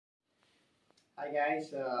Hi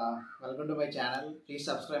guys, welcome to my channel. Please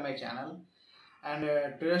subscribe my channel. And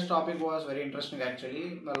today's topic was very interesting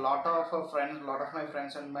actually. A lot of my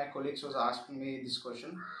friends and my colleagues was asking me this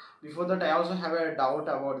question. Before that, I also have a doubt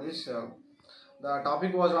about this. The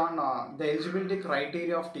topic was on the eligibility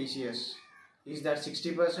criteria of TCS. Is that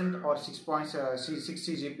 60% or 6.6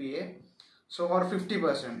 CGPA? So or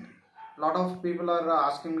 50%? Lot of people are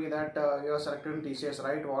asking me that you are selected in TCS,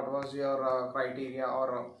 right? What was your criteria,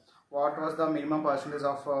 or what was the minimum percentage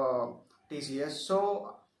of TCS?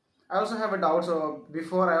 So I also have a doubt. So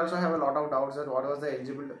before, I also have a lot of doubts that what was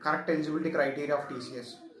the correct eligibility criteria of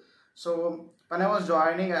TCS. So when I was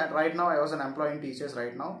joining, right now I was an employee in TCS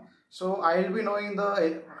right now. So I will be knowing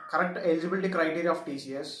the correct eligibility criteria of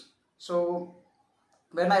TCS. So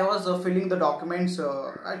when I was filling the documents,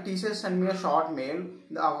 TCS sent me a short mail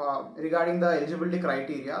regarding the eligibility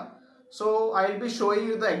criteria. So I will be showing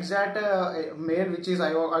you the exact mail which is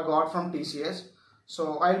I got from TCS.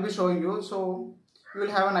 So I will be showing you, so you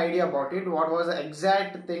will have an idea about it. What was the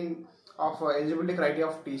exact thing of eligibility criteria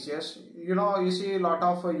of TCS? You know, you see a lot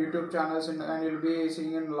of YouTube channels, and you'll be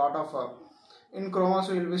seeing a lot of in Chrome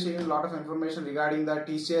also you'll be seeing a lot of information regarding the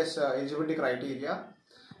TCS eligibility criteria.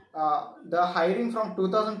 The hiring from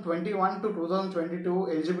 2021 to 2022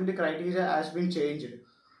 eligibility criteria has been changed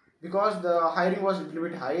because the hiring was a little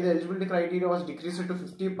bit high. The eligibility criteria was decreased to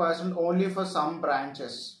 50% only for some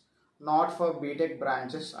branches, not for BTech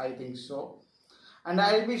branches, I think so. And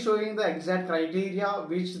I will be showing the exact criteria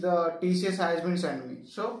which the TCS has been sent me.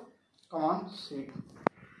 So come on, see.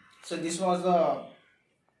 So this was the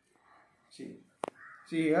see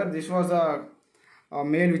here. This was the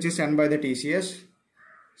mail which is sent by the TCS.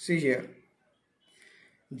 See here.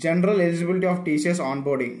 General eligibility of TCS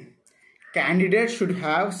onboarding. Candidates should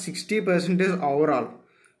have 60% overall.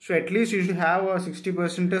 So at least you should have a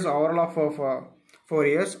 60% overall of 4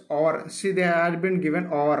 years. Or see, they had been given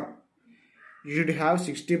or. You should have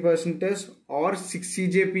 60% or 6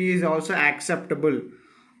 CGP is also acceptable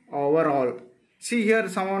overall. See here,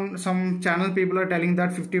 some channel people are telling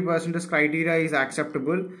that 50% criteria is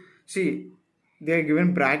acceptable. See, they are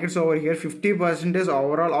given brackets over here. 50%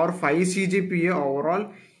 overall or 5 CGPA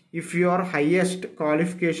overall. If your highest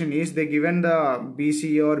qualification is, they given the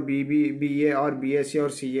BCA or BA or BSc or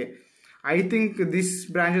CA. I think these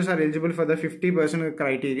branches are eligible for the 50%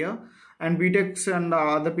 criteria, and BTechs and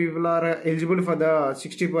other people are eligible for the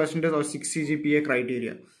 60% or 6 CGPA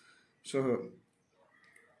criteria. So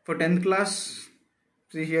for 10th class,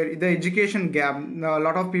 see here the education gap. A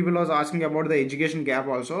lot of people was asking about the education gap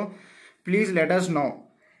also. Please let us know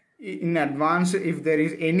in advance if there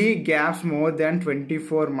is any gaps more than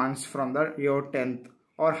 24 months from your 10th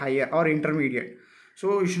or higher or intermediate.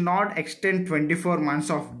 So you should not extend 24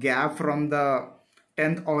 months of gap from the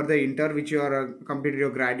 10th or the inter which you are completed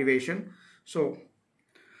your graduation. So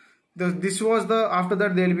this was the, after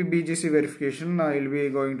that there will be BGC verification. I will be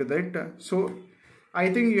going to that. So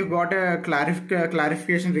I think you got a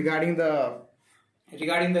clarification regarding the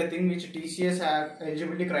thing which TCS have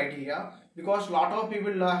eligibility criteria, because a lot of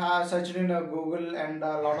people have searched in Google, and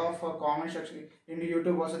a lot of comment section in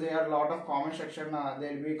YouTube also. There are a lot of comment section.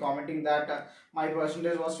 They'll be commenting that my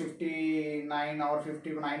percentage was 59 or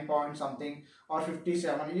 59 point something or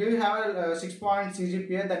 57. You have a 6 point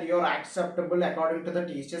CGPA, then you are acceptable according to the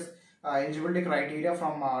TCS eligibility criteria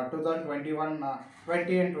from 2021,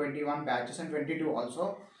 20 and 21 batches, and 22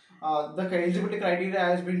 also. The eligibility criteria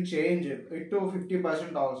has been changed to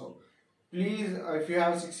 50% also. Please, if you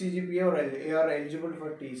have 6 CGPA, you are eligible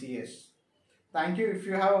for TCS. Thank you. If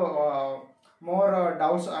you have more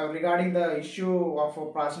doubts regarding the issue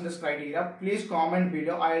of percentage criteria, please comment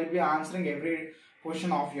below. I will be answering every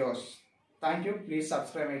question of yours. Thank you. Please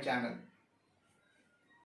subscribe my channel.